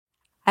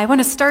I want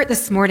to start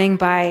this morning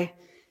by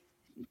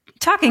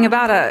talking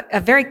about a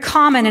very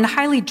common and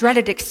highly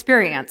dreaded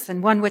experience,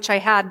 and one which I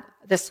had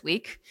this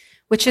week,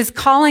 which is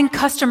calling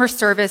customer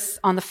service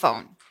on the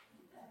phone.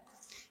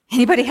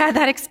 Anybody had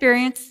that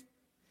experience?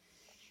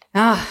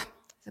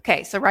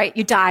 Okay, so right,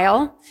 you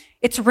dial.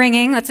 It's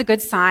ringing. That's a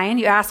good sign.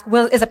 You ask,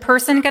 well, is a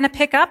person going to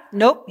pick up?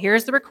 Nope,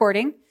 here's the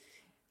recording.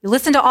 You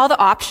listen to all the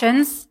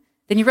options.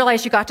 Then you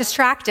realize you got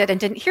distracted and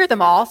didn't hear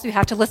them all, so you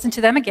have to listen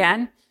to them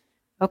again.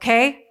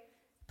 Okay,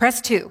 press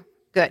 2.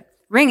 Good.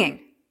 Ringing.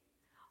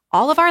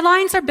 All of our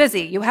lines are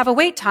busy. You have a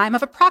wait time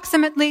of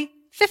approximately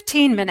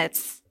 15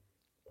 minutes.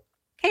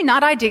 Okay,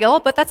 not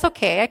ideal, but that's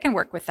okay. I can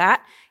work with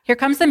that. Here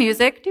comes the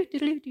music.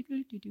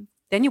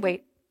 Then you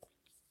wait.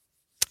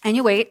 And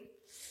you wait.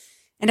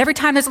 And every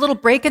time there's a little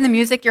break in the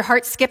music, your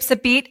heart skips a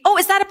beat. Oh,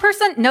 is that a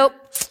person? Nope.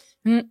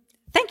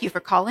 Thank you for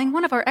calling.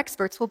 One of our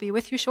experts will be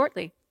with you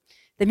shortly.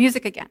 The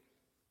music again.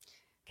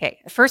 Okay,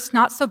 at first,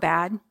 not so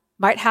bad.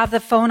 Might have the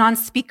phone on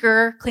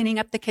speaker, cleaning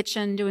up the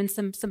kitchen, doing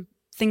some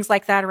things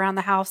like that around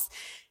the house.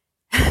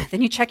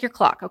 Then you check your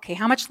clock. Okay,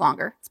 how much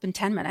longer? It's been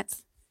 10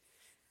 minutes.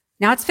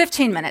 Now it's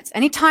 15 minutes.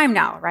 Any time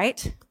now,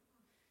 right?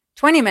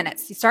 20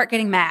 minutes. You start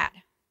getting mad.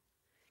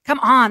 Come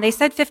on, they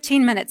said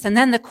 15 minutes. And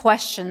then the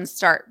questions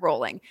start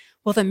rolling.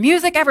 Will the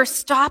music ever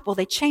stop? Will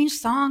they change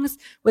songs?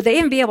 Would they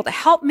even be able to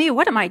help me?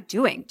 What am I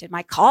doing? Did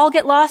my call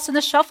get lost in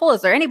the shuffle?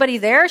 Is there anybody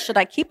there? Should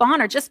I keep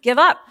on or just give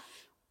up?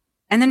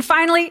 And then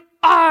finally,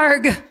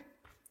 arg!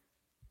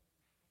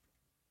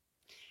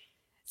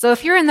 So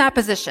if you're in that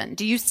position,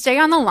 do you stay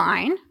on the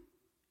line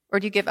or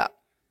do you give up?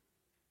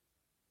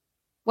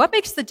 What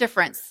makes the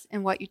difference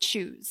in what you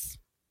choose?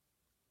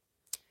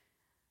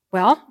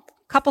 Well, a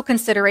couple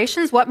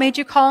considerations. What made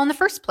you call in the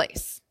first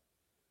place?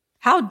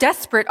 How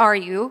desperate are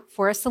you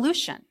for a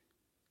solution?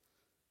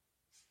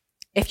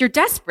 If you're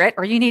desperate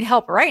or you need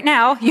help right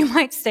now, you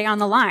might stay on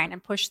the line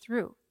and push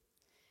through.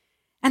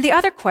 And the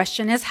other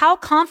question is, how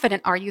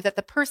confident are you that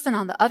the person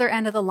on the other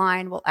end of the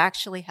line will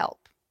actually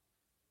help?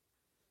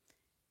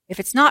 If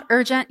it's not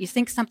urgent, you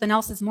think something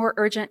else is more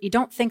urgent, you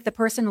don't think the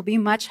person will be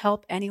much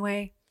help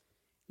anyway,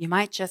 you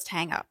might just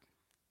hang up.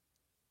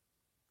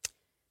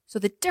 So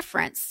the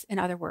difference, in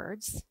other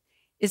words,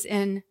 is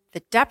in the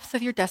depth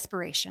of your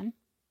desperation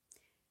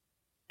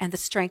and the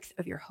strength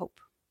of your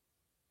hope.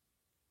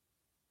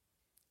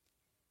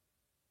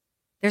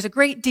 There's a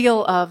great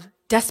deal of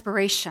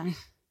desperation,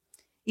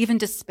 even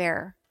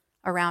despair,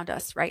 around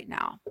us right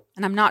now.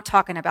 And I'm not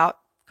talking about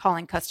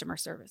calling customer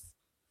service.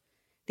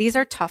 These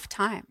are tough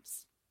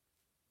times.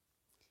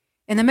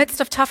 In the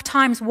midst of tough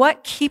times,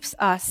 what keeps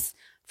us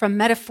from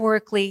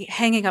metaphorically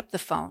hanging up the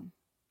phone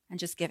and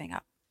just giving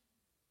up?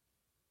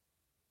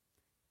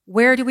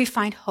 Where do we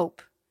find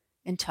hope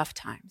in tough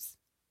times?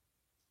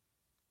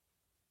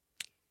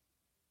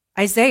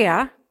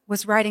 Isaiah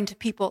was writing to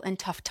people in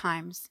tough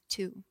times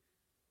too.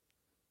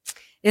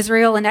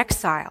 Israel in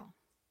exile.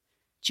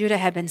 Judah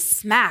had been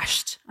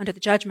smashed under the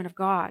judgment of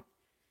God,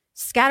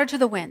 scattered to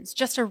the winds,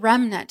 just a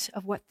remnant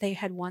of what they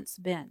had once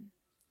been.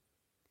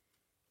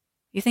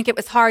 You think it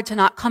was hard to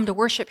not come to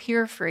worship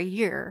here for a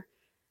year.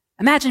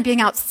 Imagine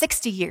being out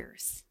 60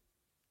 years,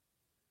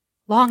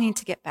 longing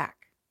to get back.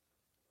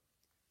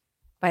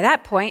 By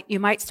that point,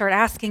 you might start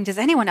asking, does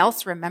anyone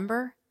else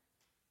remember?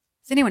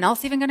 Is anyone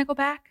else even going to go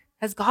back?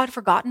 Has God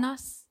forgotten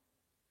us?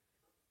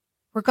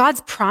 Were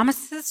God's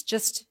promises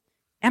just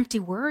empty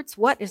words?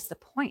 What is the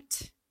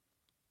point?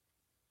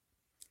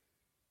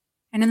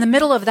 And in the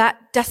middle of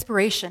that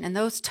desperation, in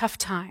those tough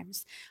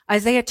times,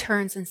 Isaiah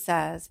turns and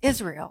says,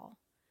 Israel,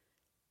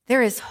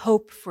 there is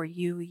hope for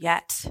you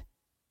yet.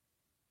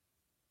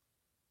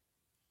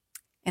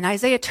 And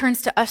Isaiah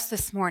turns to us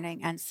this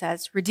morning and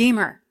says,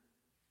 Redeemer,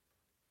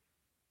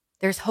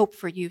 there's hope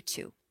for you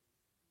too.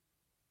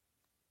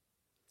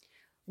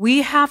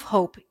 We have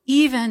hope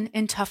even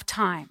in tough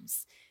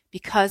times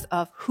because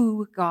of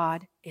who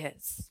God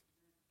is.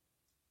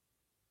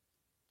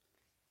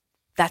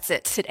 That's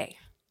it today.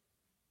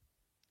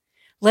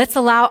 Let's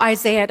allow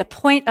Isaiah to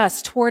point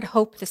us toward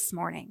hope this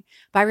morning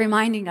by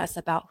reminding us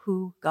about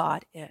who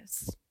God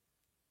is.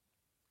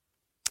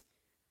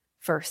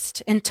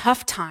 First, in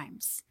tough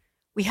times,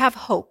 we have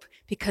hope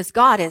because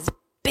God is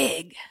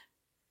big.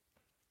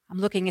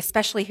 I'm looking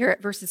especially here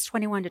at verses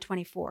 21 to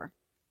 24.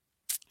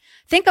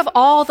 Think of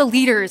all the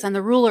leaders and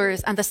the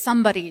rulers and the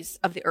somebodies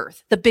of the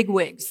earth, the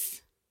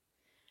bigwigs,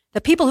 the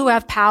people who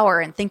have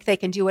power and think they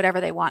can do whatever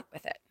they want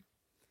with it.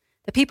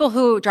 The people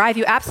who drive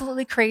you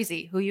absolutely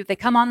crazy, they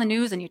come on the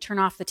news and you turn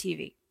off the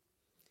TV.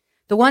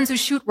 The ones who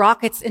shoot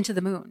rockets into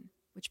the moon,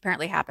 which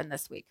apparently happened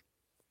this week.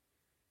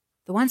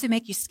 The ones who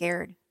make you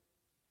scared.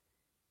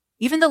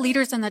 Even the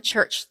leaders in the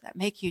church that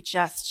make you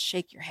just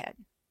shake your head.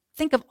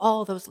 Think of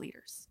all those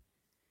leaders.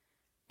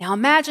 Now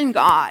imagine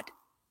God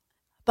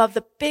above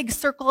the big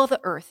circle of the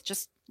earth,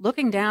 just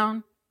looking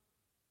down.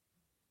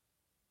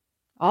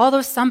 All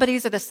those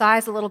somebodies are the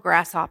size of little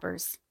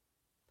grasshoppers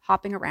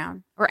hopping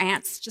around, or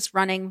ants just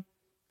running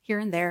here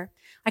and there.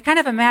 I kind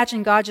of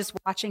imagine God just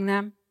watching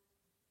them,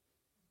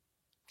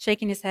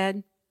 shaking his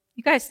head.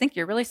 You guys think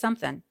you're really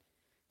something.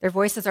 Their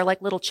voices are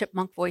like little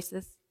chipmunk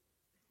voices.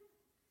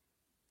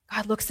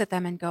 God looks at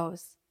them and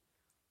goes,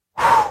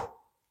 whew,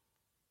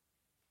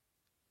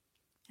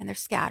 and they're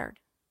scattered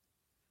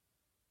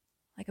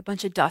like a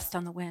bunch of dust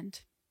on the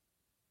wind.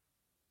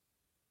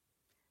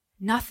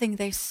 Nothing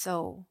they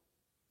sow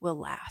will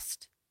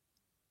last.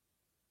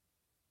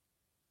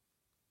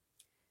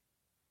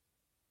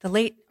 The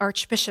late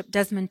Archbishop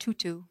Desmond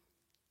Tutu,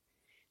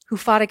 who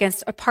fought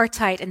against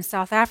apartheid in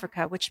South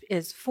Africa, which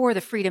is for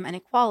the freedom and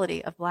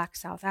equality of Black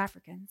South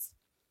Africans,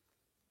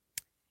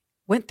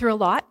 went through a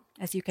lot,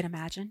 as you can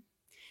imagine.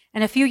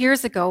 And a few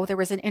years ago, there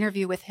was an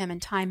interview with him in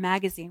Time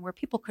magazine where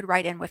people could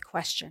write in with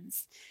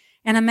questions.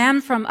 And a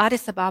man from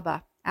Addis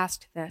Ababa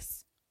asked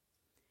this: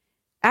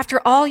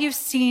 after all you've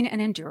seen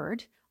and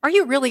endured, are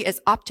you really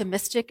as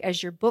optimistic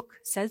as your book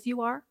says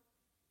you are?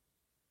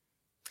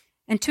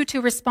 And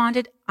Tutu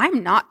responded,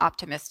 I'm not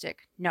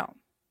optimistic, no.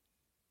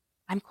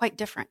 I'm quite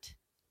different.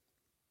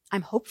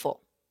 I'm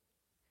hopeful.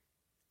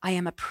 I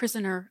am a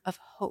prisoner of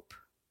hope.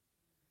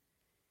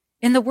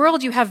 In the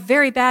world, you have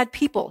very bad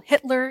people,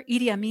 Hitler,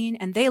 Idi Amin,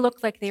 and they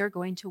look like they are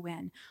going to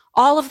win.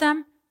 All of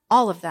them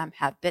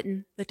have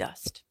bitten the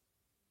dust.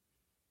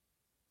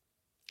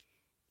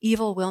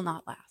 Evil will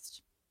not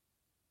last.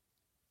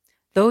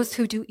 Those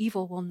who do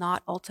evil will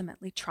not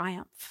ultimately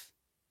triumph.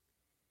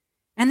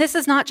 And this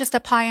is not just a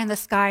pie in the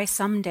sky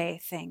someday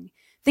thing.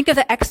 Think of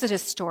the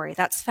Exodus story.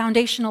 That's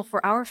foundational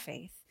for our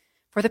faith,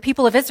 for the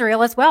people of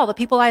Israel as well, the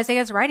people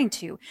Isaiah is writing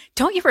to.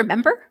 Don't you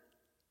remember?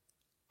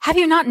 Have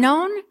you not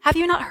known? Have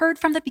you not heard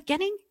from the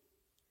beginning?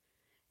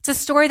 It's a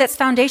story that's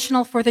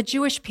foundational for the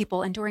Jewish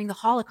people enduring the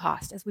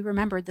Holocaust, as we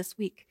remembered this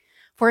week,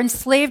 for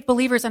enslaved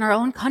believers in our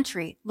own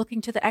country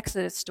looking to the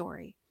Exodus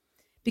story.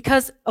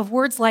 Because of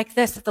words like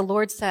this that the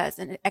Lord says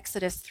in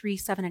Exodus 3,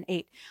 7, and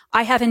 8,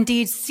 I have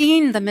indeed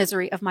seen the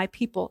misery of my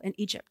people in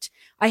Egypt.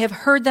 I have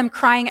heard them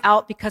crying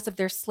out because of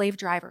their slave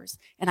drivers,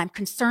 and I'm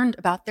concerned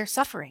about their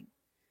suffering.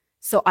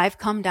 So I've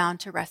come down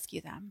to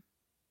rescue them.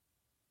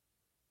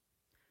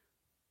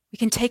 We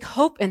can take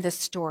hope in this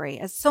story,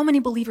 as so many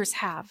believers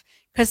have,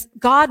 because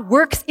God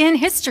works in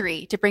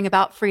history to bring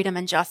about freedom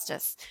and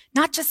justice.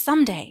 Not just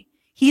someday.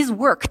 He's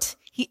worked.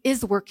 He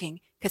is working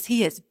because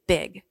he is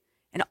big.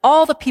 And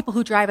all the people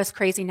who drive us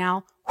crazy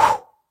now,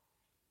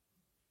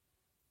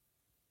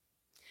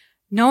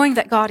 knowing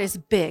that God is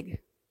big,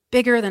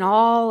 bigger than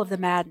all of the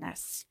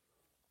madness,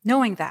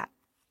 knowing that,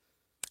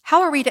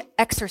 how are we to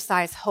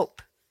exercise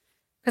hope?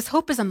 Because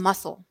hope is a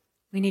muscle.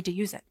 We need to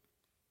use it.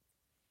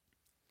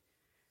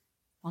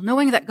 Well,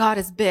 knowing that God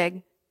is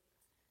big,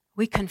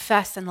 we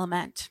confess and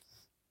lament.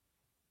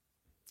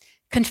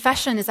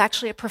 Confession is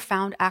actually a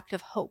profound act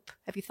of hope.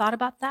 Have you thought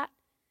about that?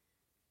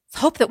 It's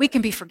hope that we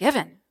can be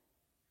forgiven.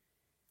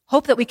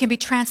 Hope that we can be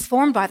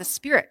transformed by the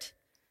Spirit,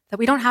 that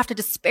we don't have to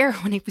despair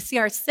when we see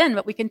our sin,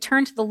 but we can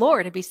turn to the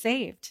Lord and be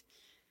saved.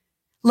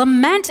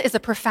 Lament is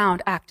a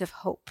profound act of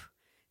hope.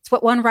 It's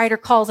what one writer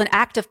calls an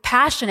act of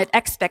passionate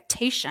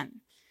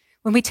expectation.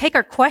 When we take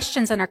our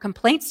questions and our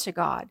complaints to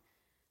God,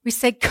 we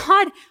say,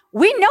 God,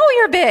 we know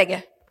you're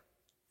big.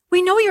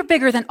 We know you're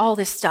bigger than all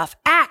this stuff.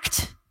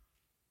 Act.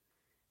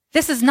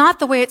 This is not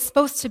the way it's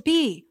supposed to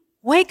be.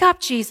 Wake up,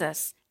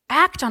 Jesus.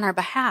 Act on our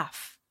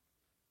behalf.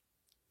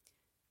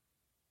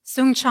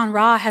 Sung Chan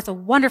Ra has a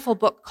wonderful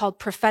book called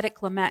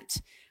Prophetic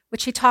Lament,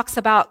 which he talks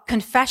about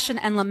confession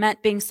and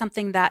lament being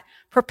something that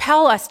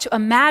propel us to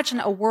imagine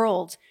a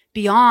world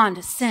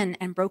beyond sin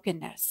and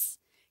brokenness.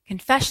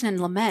 Confession and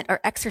lament are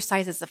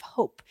exercises of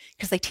hope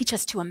because they teach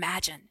us to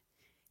imagine.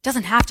 It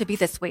doesn't have to be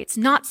this way. It's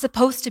not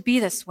supposed to be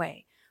this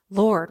way.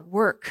 Lord,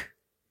 work.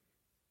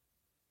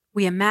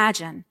 We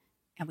imagine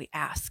and we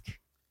ask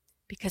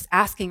because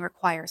asking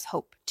requires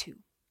hope too.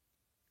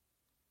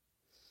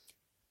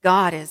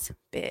 God is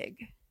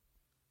big.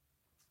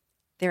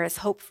 There is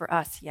hope for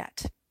us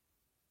yet.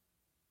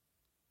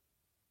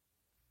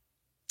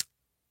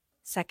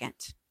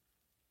 Second,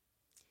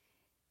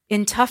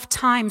 in tough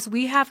times,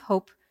 we have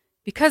hope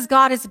because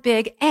God is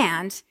big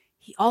and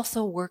he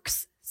also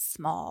works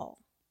small.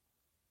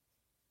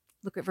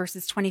 Look at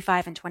verses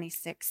 25 and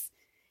 26.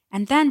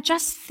 And then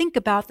just think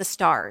about the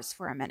stars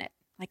for a minute,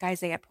 like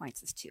Isaiah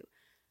points us to.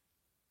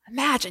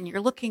 Imagine you're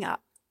looking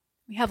up.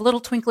 We have little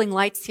twinkling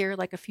lights here,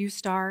 like a few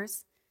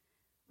stars.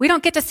 We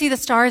don't get to see the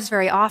stars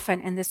very often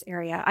in this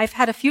area. I've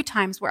had a few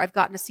times where I've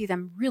gotten to see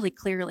them really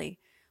clearly.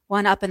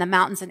 One up in the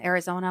mountains in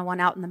Arizona, one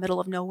out in the middle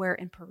of nowhere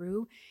in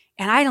Peru.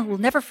 And I will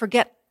never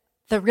forget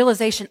the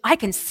realization I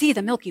can see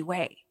the Milky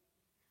Way.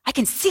 I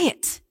can see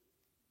it.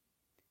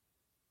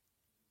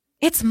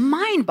 It's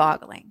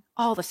mind-boggling,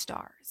 all the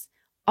stars,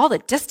 all the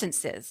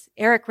distances.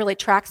 Eric really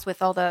tracks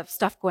with all the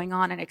stuff going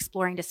on and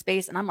exploring to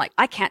space, and I'm like,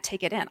 I can't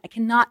take it in. I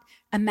cannot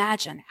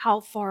imagine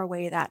how far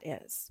away that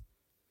is.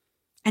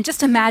 And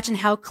just imagine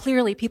how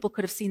clearly people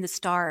could have seen the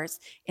stars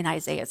in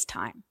Isaiah's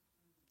time.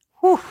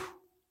 Whew.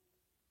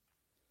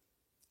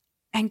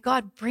 And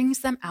God brings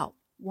them out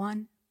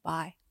one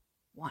by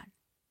one.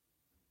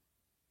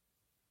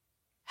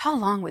 How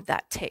long would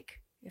that take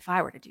if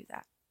I were to do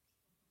that?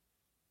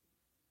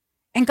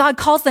 And God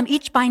calls them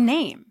each by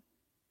name.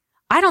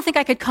 I don't think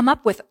I could come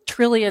up with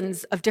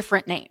trillions of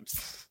different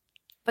names,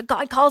 but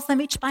God calls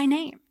them each by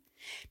name.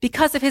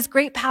 Because of his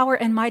great power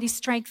and mighty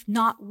strength,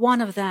 not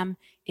one of them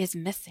is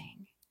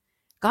missing.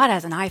 God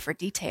has an eye for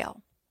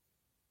detail.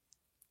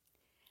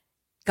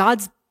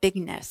 God's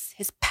bigness,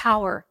 his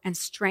power and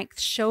strength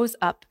shows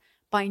up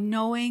by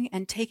knowing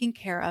and taking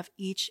care of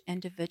each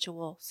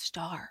individual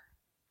star.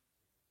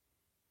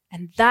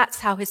 And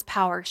that's how his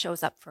power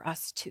shows up for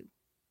us too.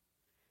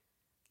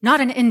 Not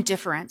an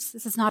indifference.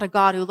 This is not a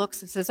God who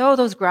looks and says, oh,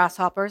 those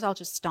grasshoppers, I'll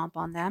just stomp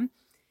on them.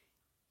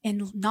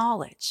 In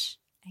knowledge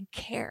and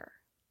care.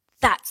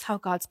 That's how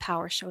God's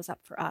power shows up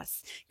for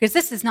us. Because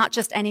this is not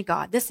just any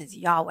God. This is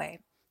Yahweh,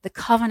 the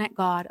covenant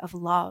God of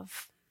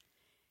love.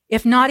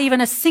 If not even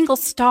a single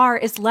star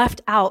is left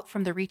out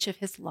from the reach of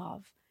his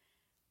love,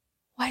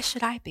 why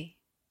should I be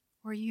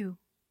or you?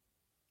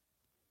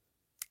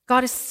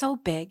 God is so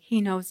big,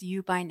 he knows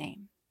you by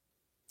name.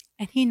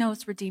 And he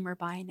knows Redeemer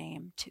by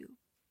name too.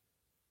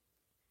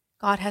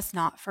 God has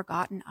not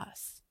forgotten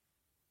us.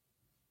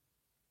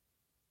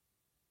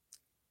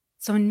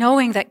 So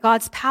knowing that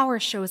God's power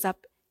shows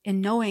up in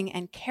knowing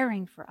and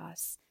caring for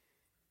us,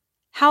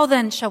 how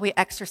then shall we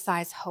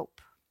exercise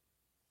hope?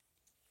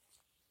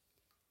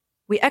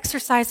 We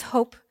exercise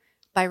hope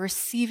by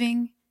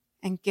receiving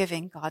and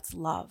giving God's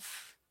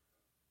love.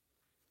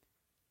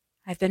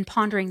 I've been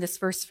pondering this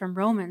verse from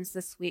Romans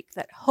this week,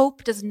 that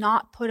hope does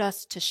not put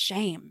us to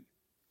shame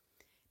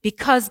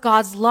because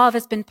God's love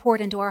has been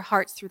poured into our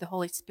hearts through the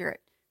Holy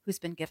Spirit who's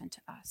been given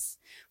to us.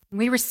 When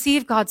we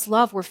receive God's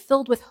love, we're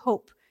filled with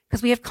hope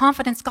because we have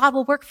confidence God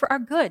will work for our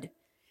good.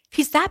 If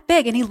he's that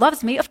big and he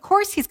loves me, of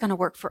course he's going to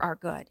work for our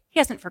good. He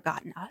hasn't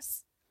forgotten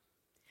us.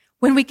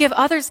 When we give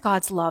others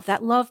God's love,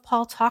 that love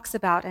Paul talks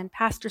about and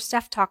Pastor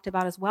Steph talked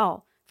about as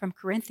well from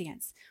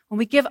Corinthians. When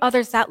we give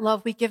others that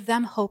love, we give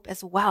them hope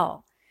as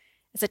well.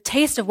 It's a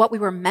taste of what we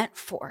were meant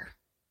for,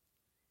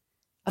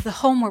 of the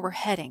home where we're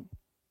heading.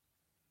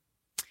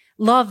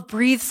 Love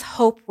breathes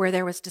hope where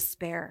there was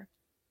despair,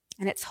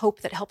 and it's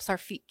hope that helps our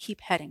feet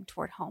keep heading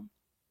toward home.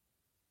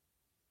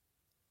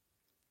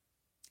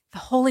 The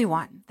Holy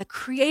One, the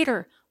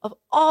creator of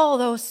all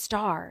those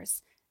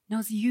stars,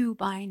 knows you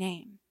by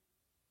name.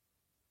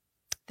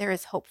 There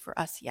is hope for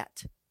us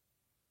yet.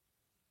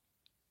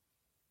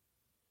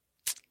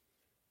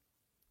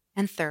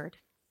 And third,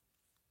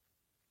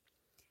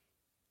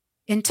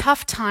 in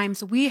tough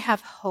times, we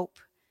have hope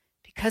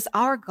because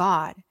our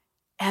God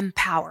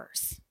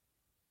empowers.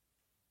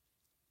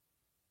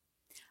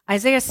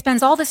 Isaiah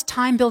spends all this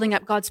time building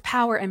up God's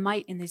power and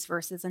might in these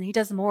verses, and he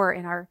does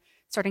more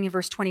starting in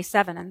verse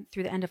 27 and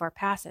through the end of our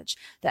passage.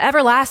 The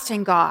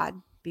everlasting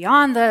God,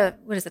 beyond the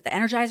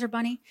Energizer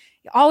Bunny,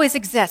 he always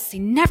exists. He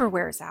never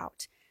wears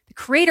out. The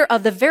creator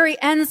of the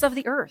very ends of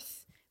the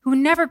earth, who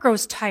never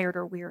grows tired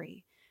or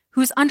weary,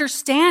 whose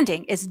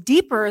understanding is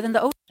deeper than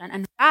the ocean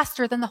and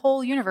vaster than the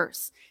whole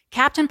universe.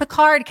 Captain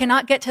Picard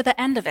cannot get to the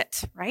end of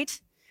it,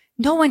 right?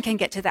 No one can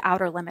get to the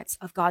outer limits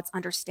of God's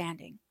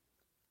understanding.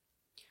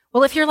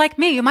 Well, if you're like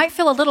me, you might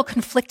feel a little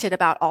conflicted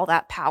about all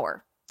that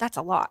power. That's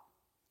a lot.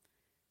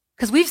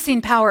 Because we've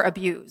seen power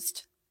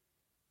abused.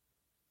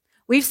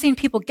 We've seen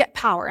people get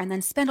power and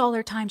then spend all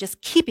their time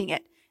just keeping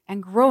it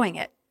and growing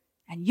it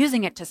and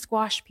using it to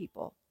squash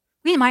people.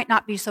 We might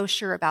not be so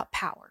sure about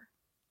power.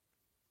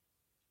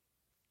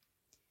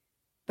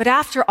 But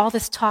after all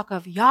this talk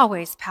of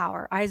Yahweh's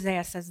power,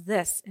 Isaiah says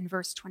this in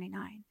verse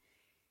 29.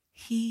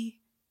 He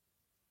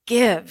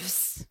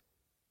gives.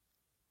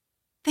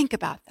 Think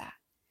about that.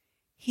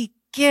 He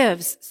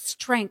gives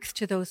strength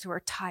to those who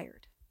are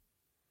tired.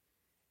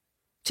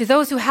 To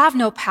those who have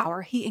no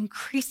power, he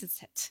increases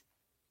it.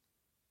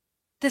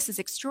 This is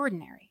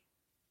extraordinary.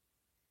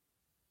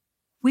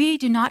 We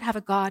do not have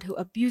a God who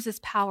abuses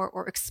power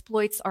or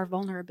exploits our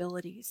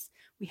vulnerabilities.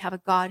 We have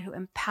a God who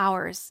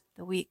empowers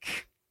the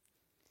weak.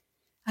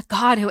 A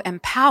God who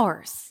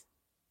empowers.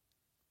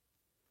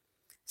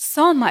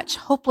 So much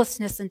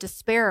hopelessness and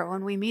despair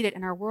when we meet it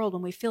in our world,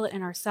 when we feel it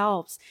in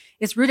ourselves,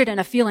 is rooted in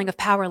a feeling of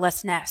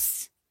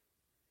powerlessness.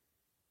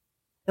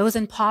 Those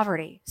in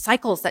poverty,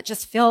 cycles that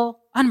just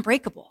feel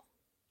unbreakable.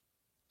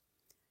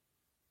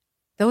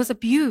 Those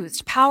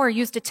abused, power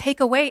used to take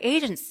away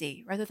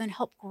agency rather than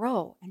help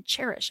grow and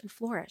cherish and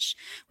flourish.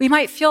 We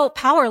might feel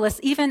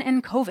powerless even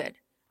in COVID.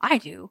 I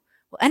do.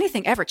 Will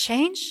anything ever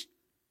change?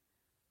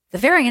 The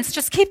variants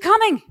just keep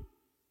coming.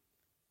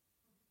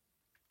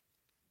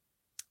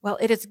 Well,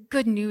 it is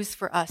good news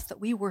for us that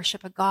we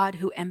worship a God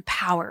who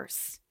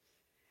empowers,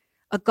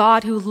 a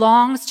God who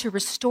longs to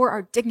restore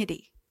our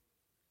dignity,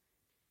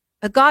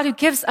 a God who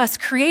gives us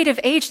creative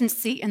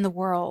agency in the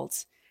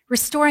world,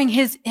 restoring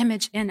his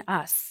image in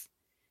us.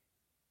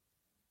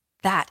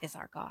 That is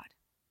our God.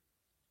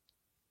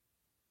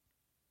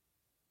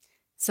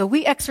 So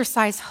we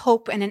exercise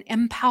hope in an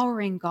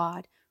empowering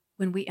God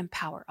when we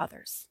empower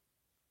others,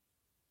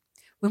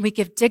 when we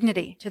give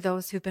dignity to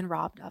those who've been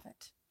robbed of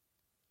it,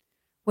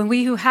 when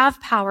we who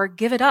have power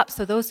give it up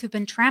so those who've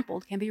been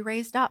trampled can be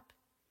raised up.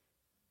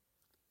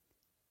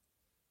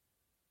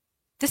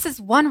 This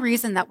is one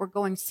reason that we're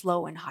going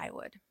slow in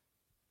Highwood.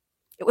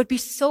 It would be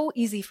so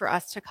easy for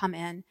us to come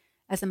in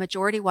as a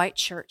majority white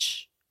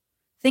church,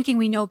 thinking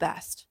we know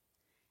best,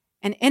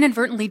 and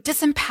inadvertently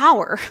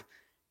disempower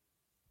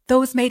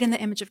those made in the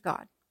image of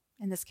God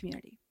in this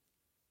community.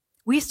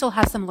 We still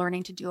have some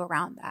learning to do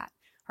around that.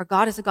 Our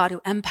God is a God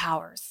who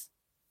empowers,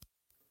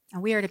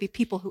 and we are to be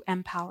people who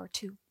empower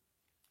too.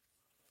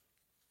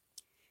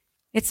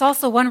 It's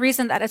also one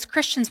reason that as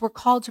Christians we're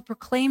called to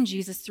proclaim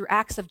Jesus through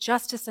acts of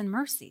justice and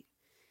mercy.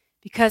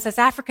 Because as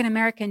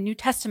African-American New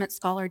Testament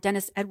scholar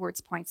Dennis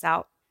Edwards points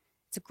out,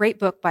 it's a great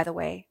book, by the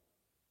way,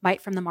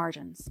 Might from the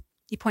Margins.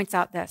 He points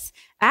out this: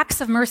 acts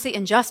of mercy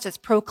and justice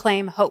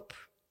proclaim hope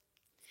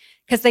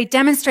because they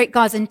demonstrate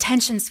God's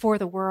intentions for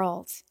the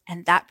world,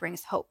 and that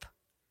brings hope.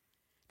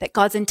 That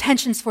God's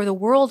intentions for the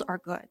world are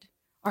good,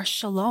 are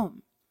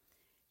shalom.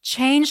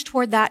 Change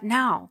toward that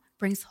now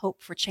brings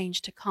hope for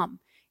change to come,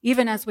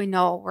 even as we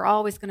know we're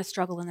always going to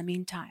struggle in the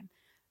meantime,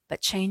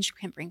 but change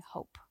can bring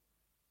hope.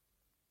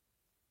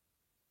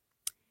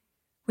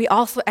 We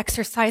also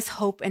exercise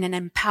hope in an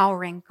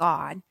empowering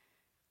God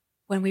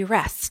when we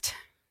rest.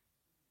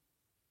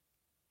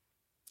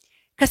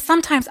 Because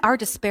sometimes our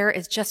despair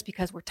is just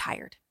because we're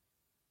tired.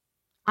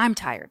 I'm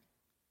tired.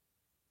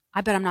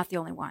 I bet I'm not the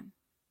only one.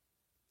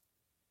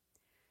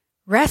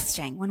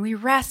 Resting, when we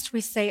rest,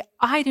 we say,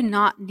 I do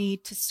not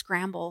need to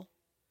scramble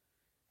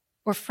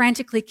or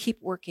frantically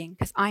keep working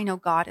because I know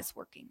God is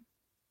working.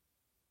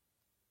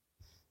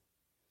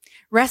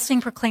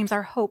 Resting proclaims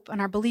our hope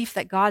and our belief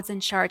that God's in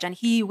charge and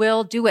He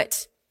will do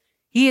it.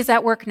 He is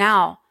at work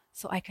now,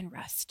 so I can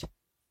rest.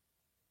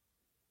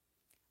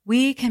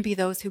 We can be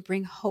those who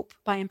bring hope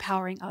by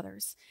empowering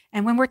others.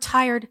 And when we're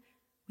tired,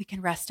 we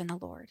can rest in the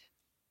Lord.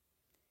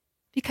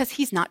 Because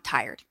He's not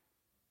tired.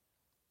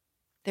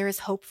 There is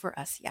hope for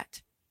us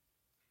yet.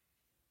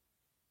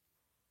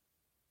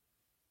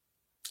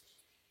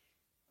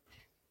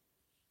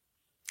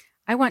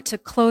 I want to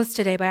close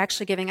today by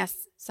actually giving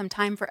us some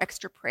time for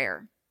extra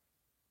prayer.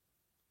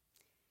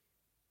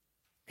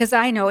 Because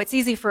I know it's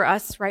easy for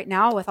us right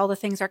now with all the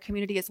things our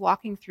community is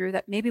walking through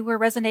that maybe we'll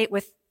resonate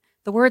with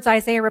the words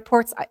Isaiah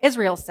reports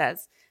Israel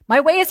says. My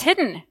way is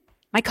hidden.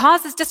 My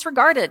cause is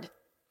disregarded.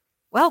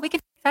 Well, we can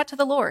take that to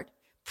the Lord.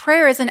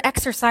 Prayer is an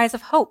exercise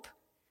of hope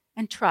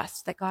and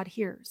trust that God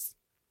hears.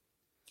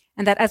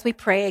 And that as we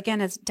pray,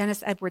 again, as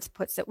Dennis Edwards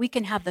puts it, we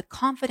can have the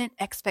confident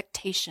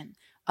expectation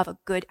of a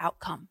good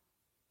outcome.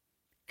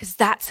 Because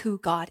that's who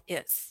God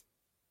is.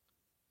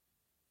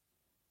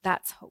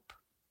 That's hope.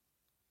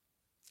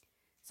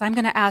 So I'm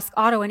going to ask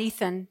Otto and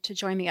Ethan to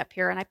join me up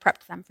here, and I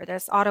prepped them for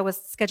this. Otto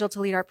was scheduled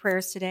to lead our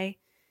prayers today.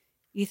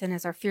 Ethan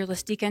is our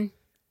fearless deacon.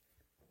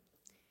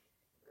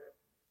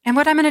 And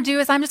what I'm going to do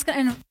is I'm just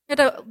going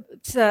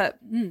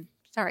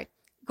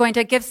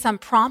to give some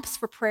prompts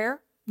for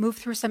prayer, move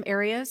through some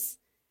areas,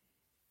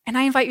 and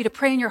I invite you to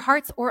pray in your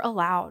hearts or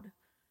aloud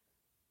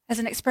as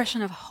an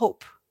expression of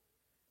hope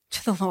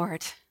to the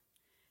Lord.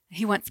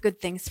 He wants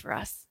good things for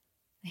us.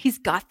 He's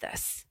got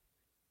this.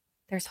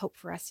 There's hope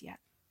for us yet.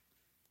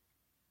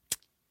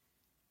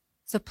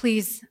 So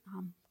please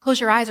close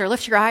your eyes or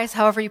lift your eyes,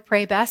 however you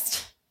pray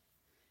best.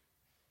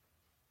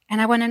 And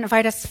I want to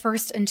invite us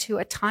first into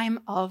a time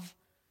of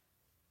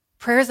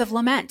prayers of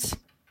lament,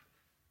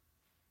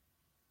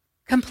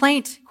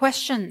 complaint,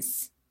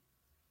 questions.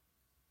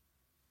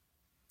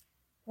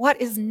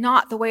 What is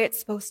not the way it's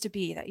supposed to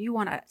be that you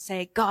want to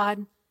say,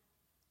 God,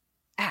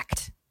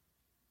 act.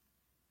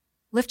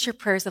 Lift your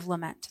prayers of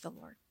lament to the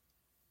Lord.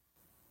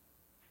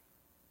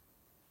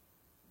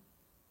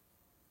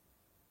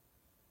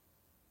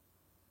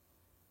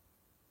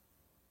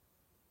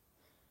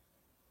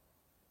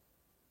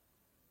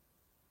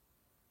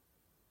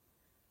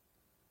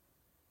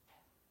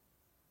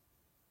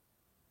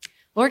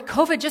 Lord,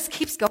 COVID just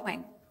keeps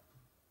going.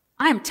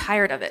 I am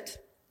tired of it.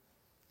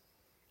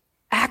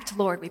 Act,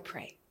 Lord, we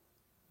pray.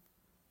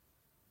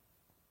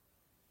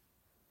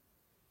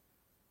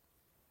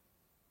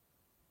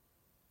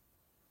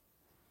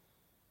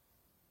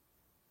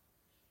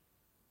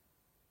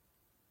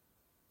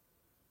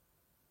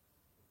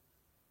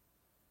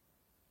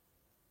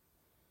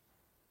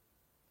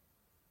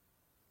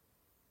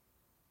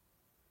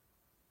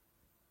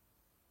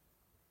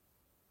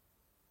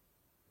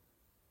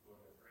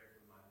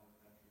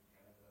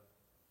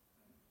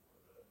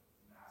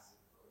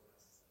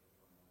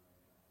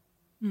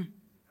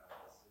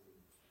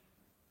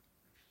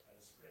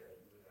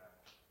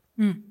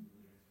 Mm.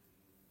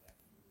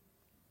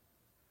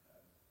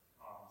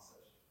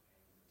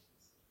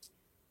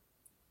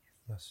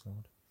 Yes,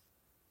 Lord.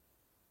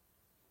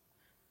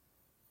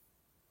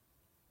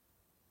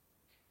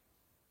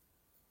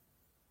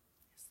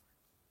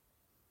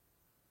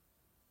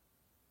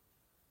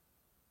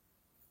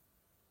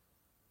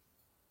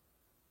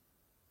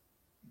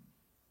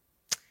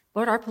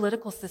 Lord, our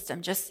political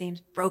system just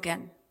seems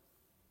broken.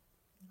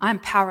 I'm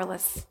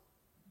powerless.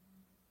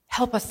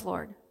 Help us,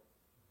 Lord.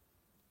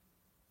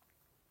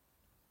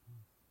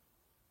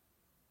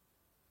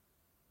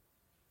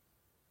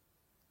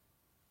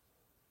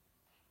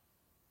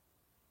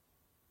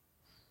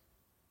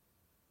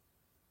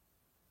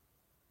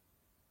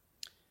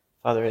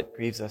 Father, it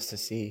grieves us to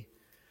see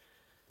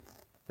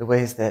the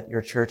ways that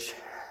your church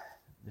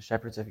the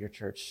shepherds of your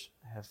church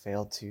have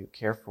failed to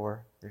care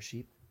for their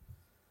sheep.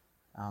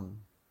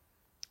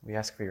 We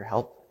ask for your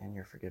help and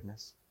your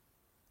forgiveness.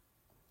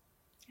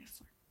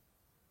 Yes,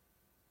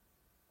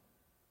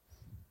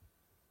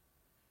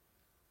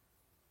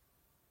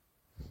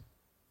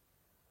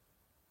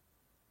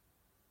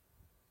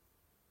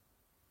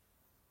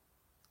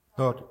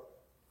 Lord. Lord,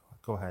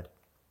 go ahead.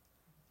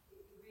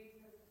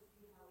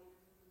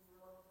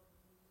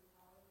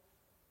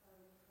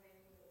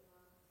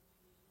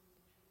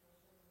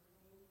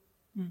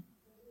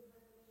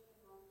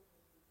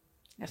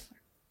 Yes,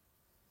 Lord.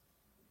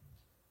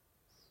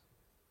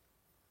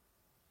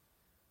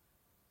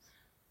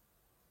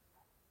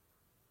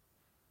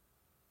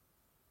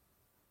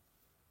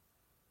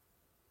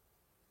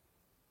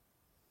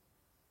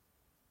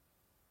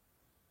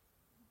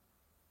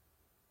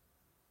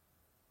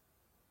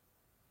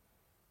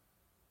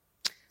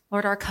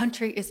 Lord, our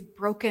country is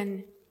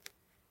broken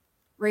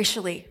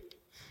racially.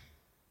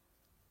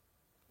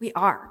 We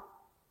are.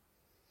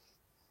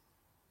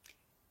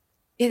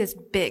 It is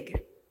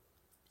big,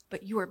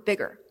 but you are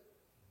bigger.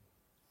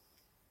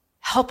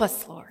 Help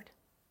us, Lord.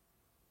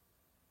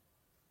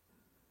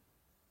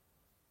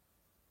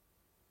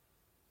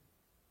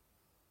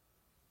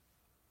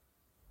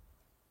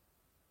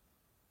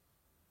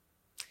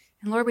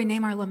 And Lord, we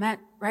name our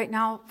lament right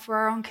now for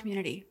our own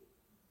community,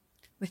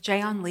 with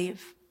Jay on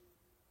leave,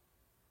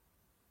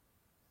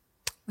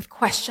 with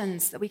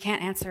questions that we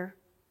can't answer.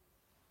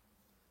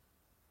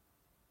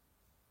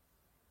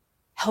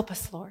 Help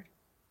us, Lord.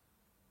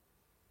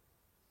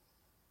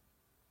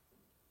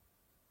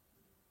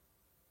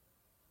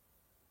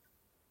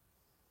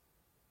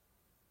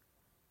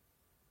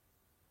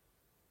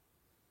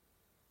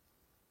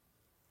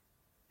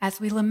 As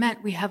we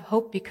lament, we have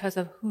hope because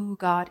of who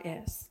God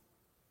is.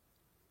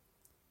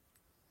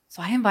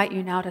 So I invite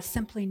you now to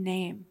simply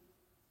name,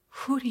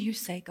 who do you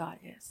say God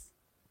is?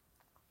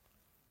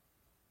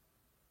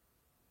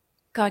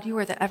 God, you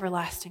are the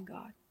everlasting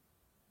God.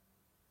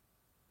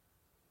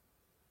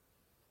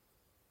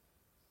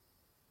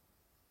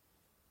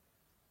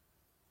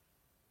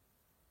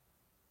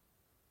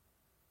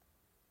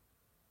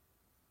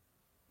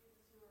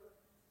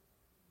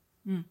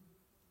 Mm.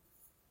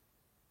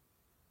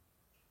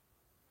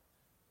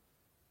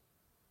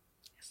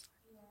 Yes.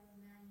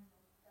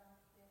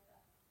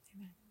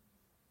 Amen.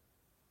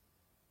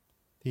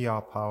 The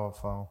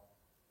all-powerful.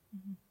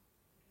 Mm-hmm.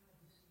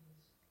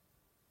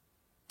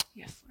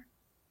 Yes, Lord.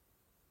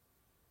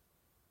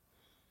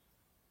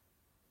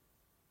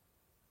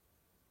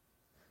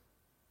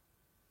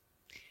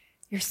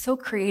 You're so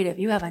creative.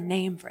 You have a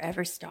name for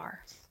every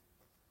star.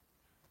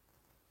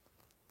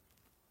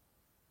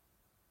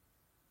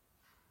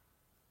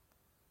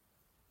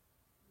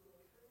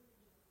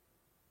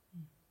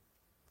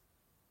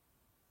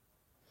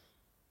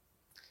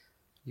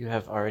 You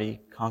have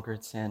already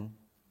conquered sin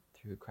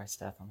through Christ's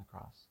death on the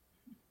cross.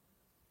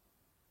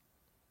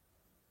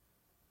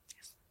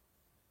 Yes.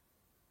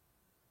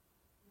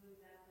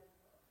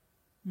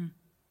 Mm.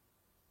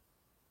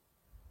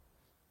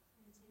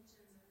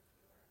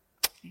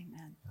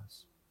 Amen.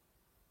 Yes.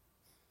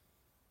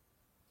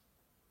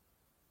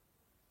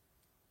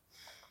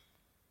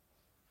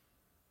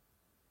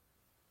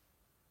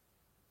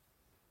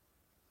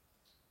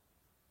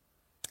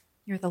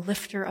 You're the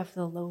lifter of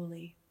the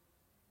lowly.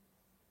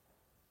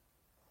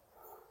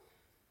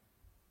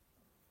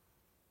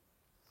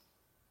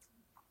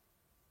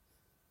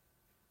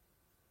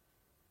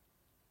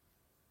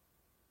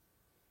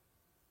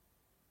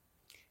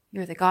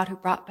 You're the God who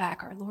brought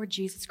back our Lord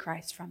Jesus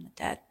Christ from the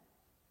dead.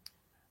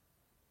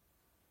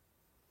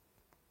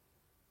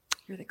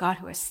 You're the God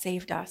who has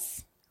saved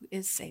us, who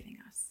is saving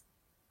us.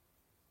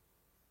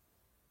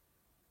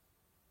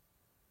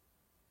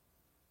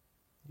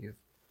 You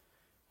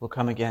will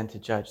come again to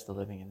judge the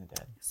living and the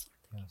dead. Yes,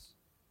 Yes.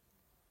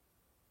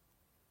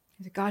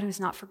 You're the God who has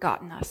not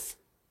forgotten us.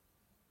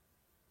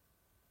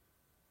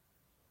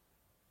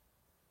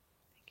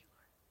 Thank you,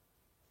 Lord.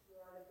 You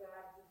are the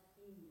God who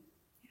sees.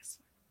 Yes,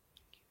 Lord.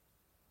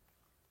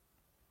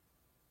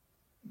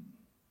 Thank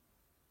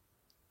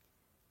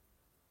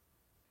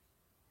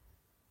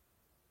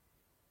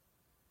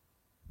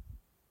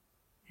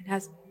you. And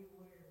as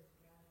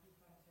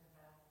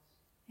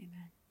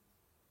Amen.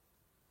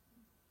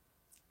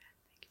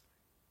 Thank you.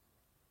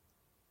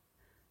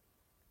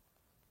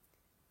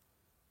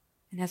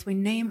 And as we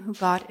name who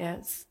God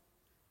is,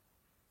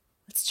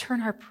 let's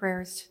turn our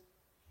prayers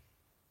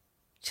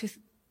to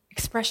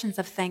expressions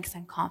of thanks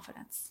and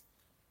confidence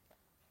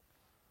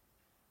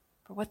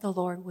for what the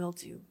Lord will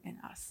do in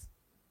us,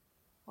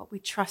 what we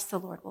trust the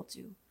Lord will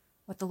do,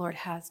 what the Lord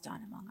has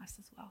done among us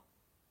as well.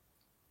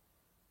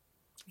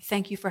 We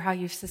thank you for how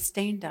you've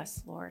sustained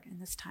us, Lord, in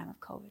this time of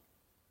COVID.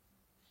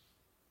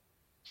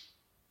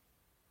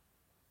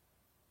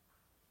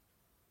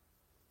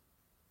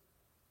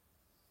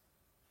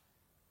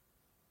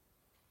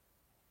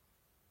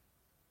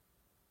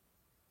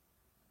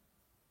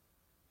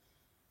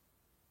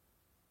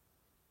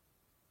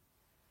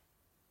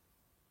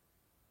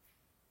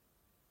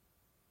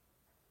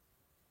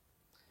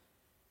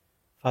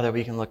 Father,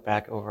 we can look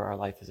back over our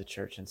life as a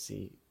church and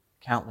see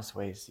countless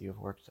ways you have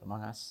worked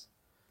among us.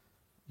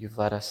 You've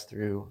led us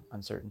through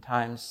uncertain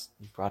times.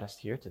 You've brought us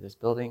here to this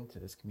building, to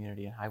this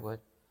community in Highwood.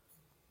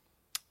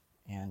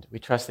 And we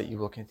trust that you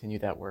will continue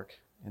that work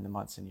in the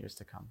months and years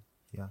to come.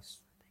 Yes.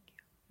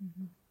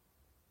 Mm-hmm.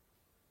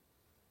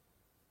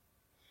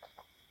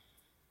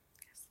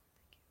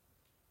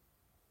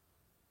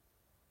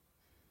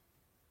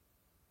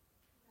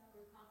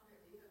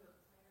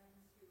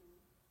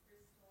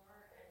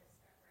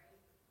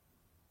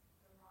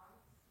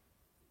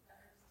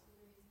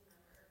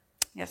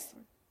 Yes,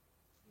 Lord.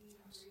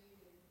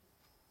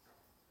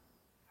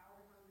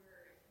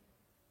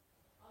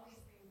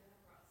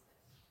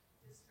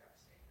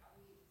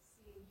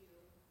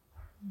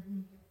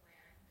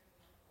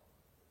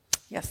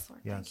 Yes,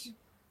 Lord. Yes. Thank you.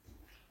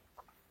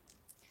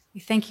 We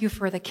thank you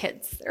for the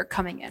kids that are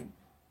coming in.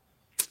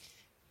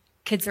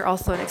 Kids are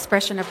also an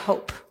expression of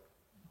hope.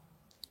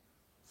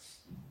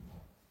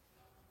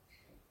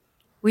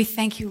 We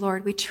thank you,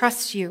 Lord. We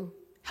trust you.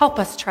 Help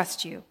us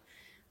trust you.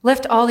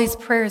 Lift all these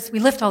prayers. We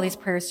lift all these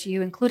prayers to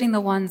you, including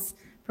the ones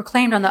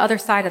proclaimed on the other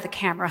side of the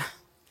camera.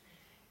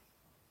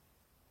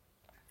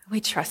 We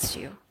trust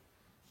you.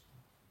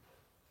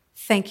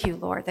 Thank you,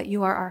 Lord, that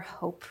you are our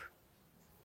hope.